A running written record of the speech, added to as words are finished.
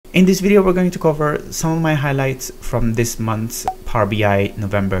In this video, we're going to cover some of my highlights from this month's Power BI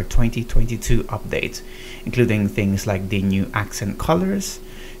November 2022 update, including things like the new accent colors,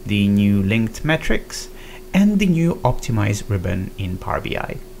 the new linked metrics, and the new OPTIMISE ribbon in Power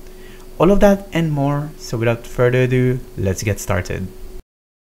BI. All of that and more, so without further ado, let's get started.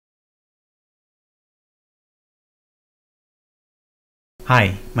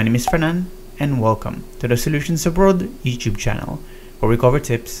 Hi, my name is Fernan, and welcome to the Solutions Abroad YouTube channel, where we cover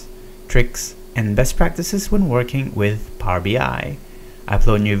tips, tricks, and best practices when working with Power BI. I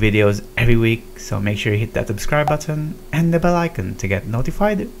upload new videos every week, so make sure you hit that subscribe button and the bell icon to get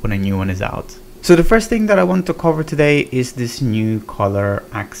notified when a new one is out. So the first thing that I want to cover today is this new color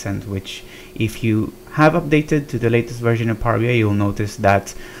accent, which if you have updated to the latest version of Power BI, you'll notice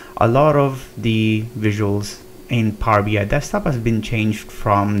that a lot of the visuals in Power BI desktop has been changed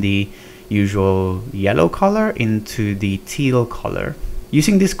from the usual yellow color into the teal color.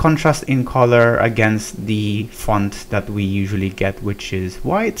 Using this contrast in color against the font that we usually get, which is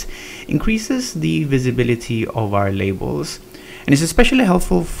white, increases the visibility of our labels, and is especially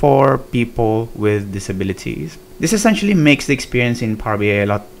helpful for people with disabilities. This essentially makes the experience in Power BI a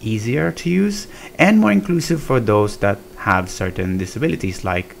lot easier to use and more inclusive for those that have certain disabilities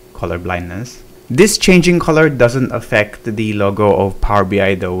like color blindness. This changing color doesn't affect the logo of Power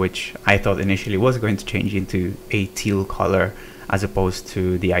BI though, which I thought initially was going to change into a teal color as opposed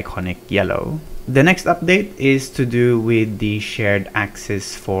to the iconic yellow. The next update is to do with the shared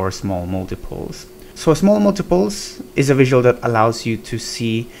axis for small multiples. So small multiples is a visual that allows you to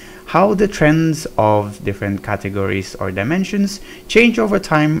see how the trends of different categories or dimensions change over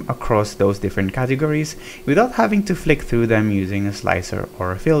time across those different categories without having to flick through them using a slicer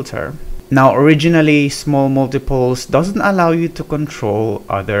or a filter. Now, originally, small multiples doesn't allow you to control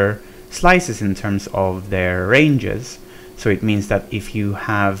other slices in terms of their ranges. So it means that if you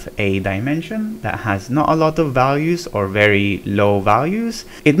have a dimension that has not a lot of values or very low values,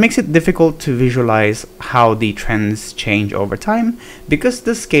 it makes it difficult to visualize how the trends change over time because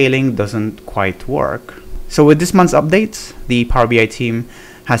the scaling doesn't quite work. So with this month's update, the Power BI team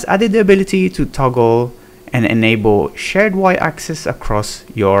has added the ability to toggle and enable shared y-axis across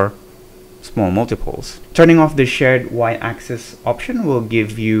your small multiples. Turning off the shared y-axis option will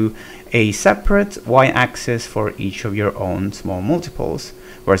give you a separate y-axis for each of your own small multiples,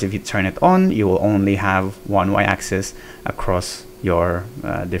 whereas if you turn it on, you will only have one y-axis across your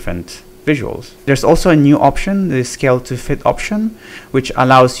different visuals. There's also a new option, the scale to fit option, which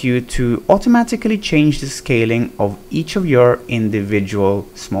allows you to automatically change the scaling of each of your individual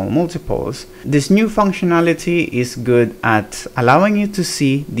small multiples. This new functionality is good at allowing you to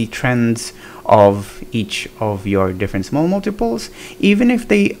see the trends of each of your different small multiples, even if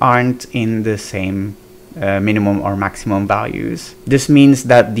they aren't in the same minimum or maximum values. This means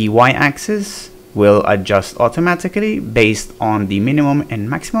that the y-axis will adjust automatically based on the minimum and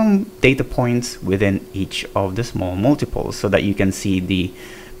maximum data points within each of the small multiples so that you can see the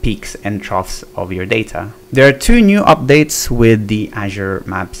peaks and troughs of your data. There are two new updates with the Azure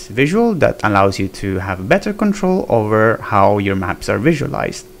Maps visual that allows you to have better control over how your maps are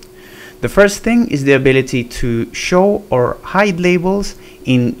visualized. The first thing is the ability to show or hide labels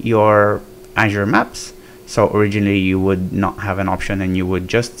in your Azure Maps. So originally you would not have an option and you would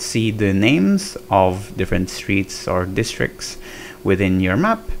just see the names of different streets or districts within your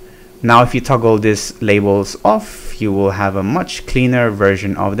map. Now if you toggle these labels off, you will have a much cleaner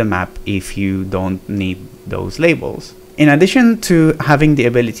version of the map if you don't need those labels. In addition to having the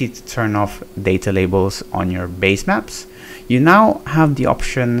ability to turn off data labels on your base maps, you now have the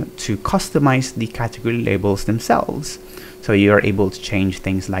option to customize the category labels themselves. So you are able to change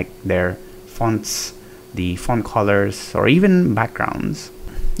things like their fonts, the font colors, or even backgrounds.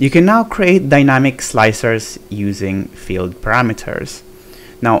 You can now create dynamic slicers using field parameters.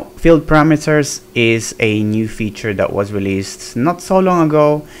 Now, field parameters is a new feature that was released not so long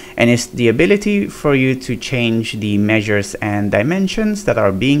ago, and is the ability for you to change the measures and dimensions that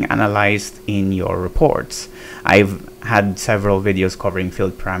are being analyzed in your reports. I've had several videos covering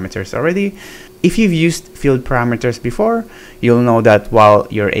field parameters already. If you've used field parameters before, you'll know that while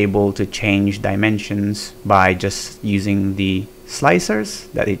you're able to change dimensions by just using the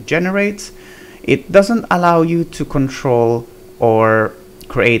slicers that it generates, it doesn't allow you to control or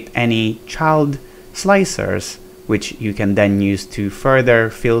create any child slicers, which you can then use to further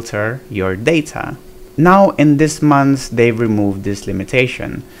filter your data. Now in this month, they've removed this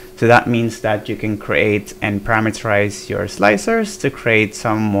limitation. So that means that you can create and parameterize your slicers to create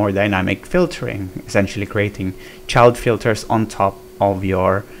some more dynamic filtering, essentially creating child filters on top of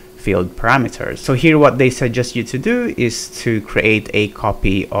your field parameters. So here what they suggest you to do is to create a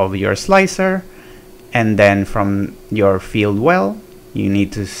copy of your slicer, and then from your field well, you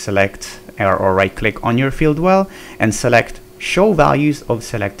need to select or right click on your field well and select show values of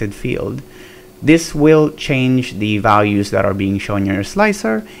selected field. This will change the values that are being shown in your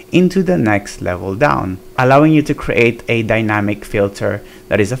slicer into the next level down, allowing you to create a dynamic filter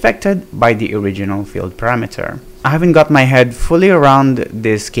that is affected by the original field parameter. I haven't got my head fully around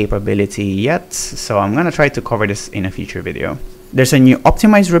this capability yet, so I'm going to try to cover this in a future video. There's a new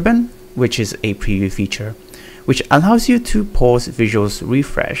Optimize ribbon, which is a preview feature, which allows you to pause visuals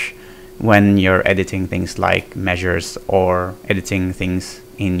refresh when you're editing things like measures or editing things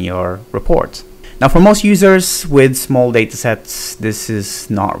in your report. Now, for most users with small datasets, this is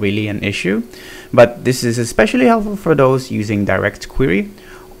not really an issue, but this is especially helpful for those using direct query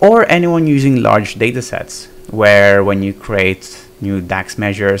or anyone using large datasets, where when you create new DAX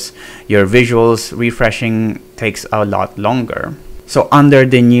measures, your visuals refreshing takes a lot longer. So under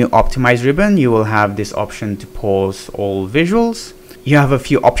the new Optimize ribbon, you will have this option to pause all visuals. You have a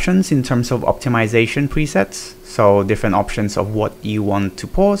few options in terms of optimization presets, so different options of what you want to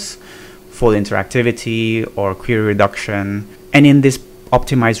pause, full interactivity or query reduction. And in this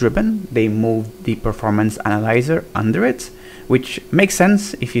Optimize ribbon, they moved the performance analyzer under it, which makes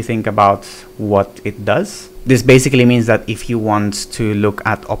sense if you think about what it does. This basically means that if you want to look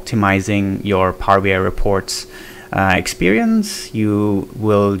at optimizing your Power BI reports experience, you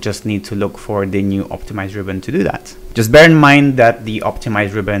will just need to look for the new Optimize ribbon to do that. Just bear in mind that the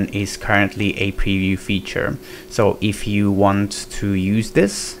Optimize ribbon is currently a preview feature. So if you want to use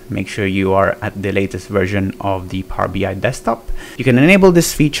this, make sure you are at the latest version of the Power BI desktop. You can enable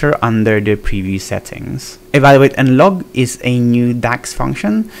this feature under the preview settings. Evaluate and log is a new DAX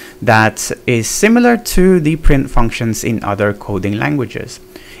function that is similar to the print functions in other coding languages.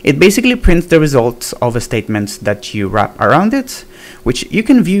 It basically prints the results of a statement that you wrap around it, which you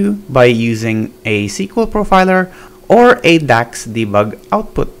can view by using a SQL profiler or a DAX debug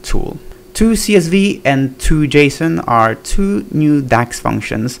output tool. 2CSV and 2JSON are two new DAX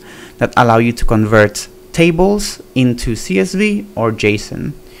functions that allow you to convert tables into CSV or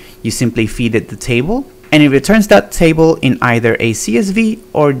JSON. You simply feed it the table, and it returns that table in either a CSV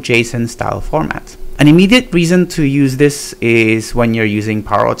or JSON style format. An immediate reason to use this is when you're using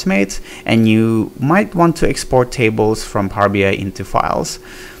Power Automate and you might want to export tables from Power BI into files.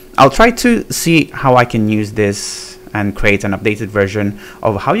 I'll try to see how I can use this and create an updated version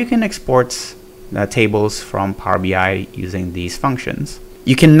of how you can export tables from Power BI using these functions.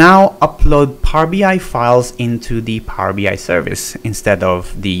 You can now upload Power BI files into the Power BI service instead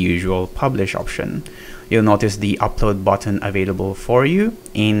of the usual publish option. You'll notice the upload button available for you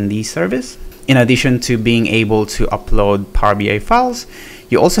in the service. In addition to being able to upload Power BI files,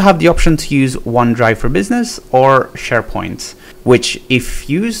 you also have the option to use OneDrive for Business or SharePoint, which, if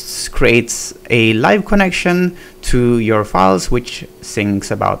used, creates a live connection to your files, which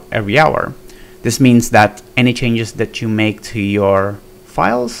syncs about every hour. This means that any changes that you make to your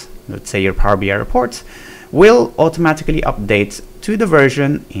files, let's say your Power BI reports, will automatically update to the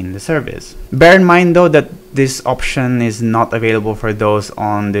version in the service. Bear in mind though that this option is not available for those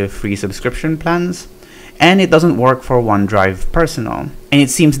on the free subscription plans, and it doesn't work for OneDrive Personal. And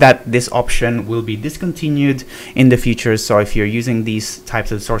it seems that this option will be discontinued in the future, so if you're using these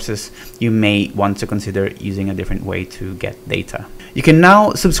types of sources, you may want to consider using a different way to get data. You can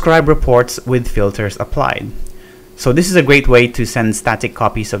now subscribe reports with filters applied. So this is a great way to send static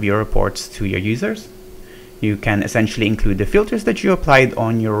copies of your reports to your users. You can essentially include the filters that you applied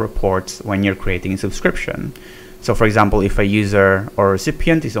on your reports when you're creating a subscription. So for example, if a user or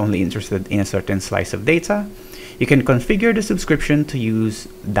recipient is only interested in a certain slice of data, you can configure the subscription to use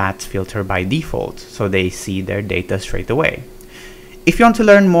that filter by default, so they see their data straight away. If you want to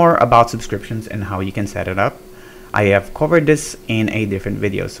learn more about subscriptions and how you can set it up, I have covered this in a different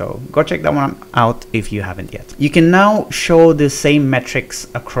video, so go check that one out if you haven't yet. You can now show the same metrics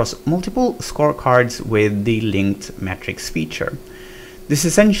across multiple scorecards with the linked metrics feature. This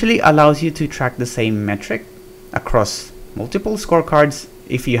essentially allows you to track the same metric across multiple scorecards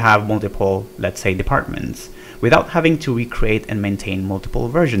if you have multiple, let's say, departments, without having to recreate and maintain multiple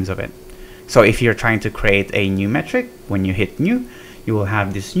versions of it. So if you're trying to create a new metric, when you hit new, you will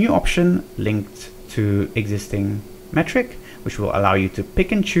have this new option linked to existing metric, which will allow you to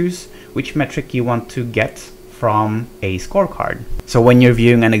pick and choose which metric you want to get from a scorecard. So when you're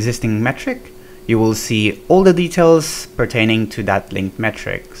viewing an existing metric, you will see all the details pertaining to that linked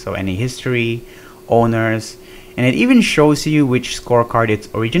metric. So any history, owners, and it even shows you which scorecard it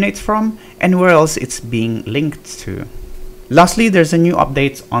originates from and where else it's being linked to. Lastly, there's a new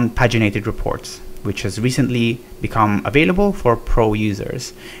update on paginated reports, which has recently become available for pro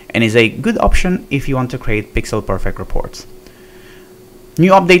users and is a good option if you want to create pixel perfect reports.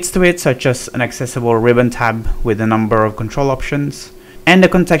 New updates to it, such as an accessible ribbon tab with a number of control options and a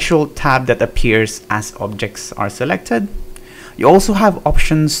contextual tab that appears as objects are selected. You also have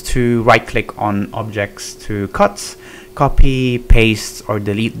options to right click on objects to cut, copy, paste, or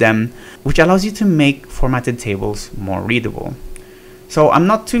delete them, which allows you to make formatted tables more readable. So I'm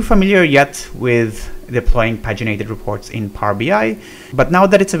not too familiar yet with deploying paginated reports in Power BI, but now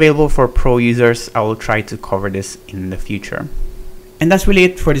that it's available for pro users, I will try to cover this in the future. And that's really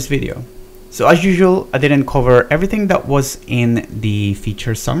it for this video. So as usual, I didn't cover everything that was in the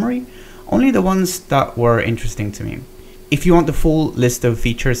feature summary, only the ones that were interesting to me. If you want the full list of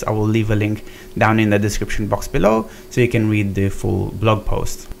features, I will leave a link down in the description box below so you can read the full blog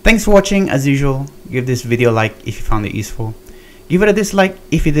post. Thanks for watching. As usual, give this video a like if you found it useful. Give it a dislike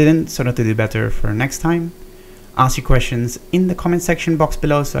if you didn't, so that to do better for next time. Ask your questions in the comment section box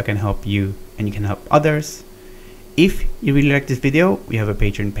below so I can help you and you can help others. If you really like this video, we have a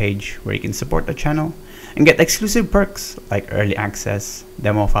Patreon page where you can support the channel and get exclusive perks like early access,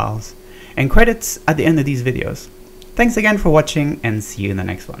 demo files, and credits at the end of these videos. Thanks again for watching and see you in the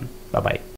next one. Bye bye.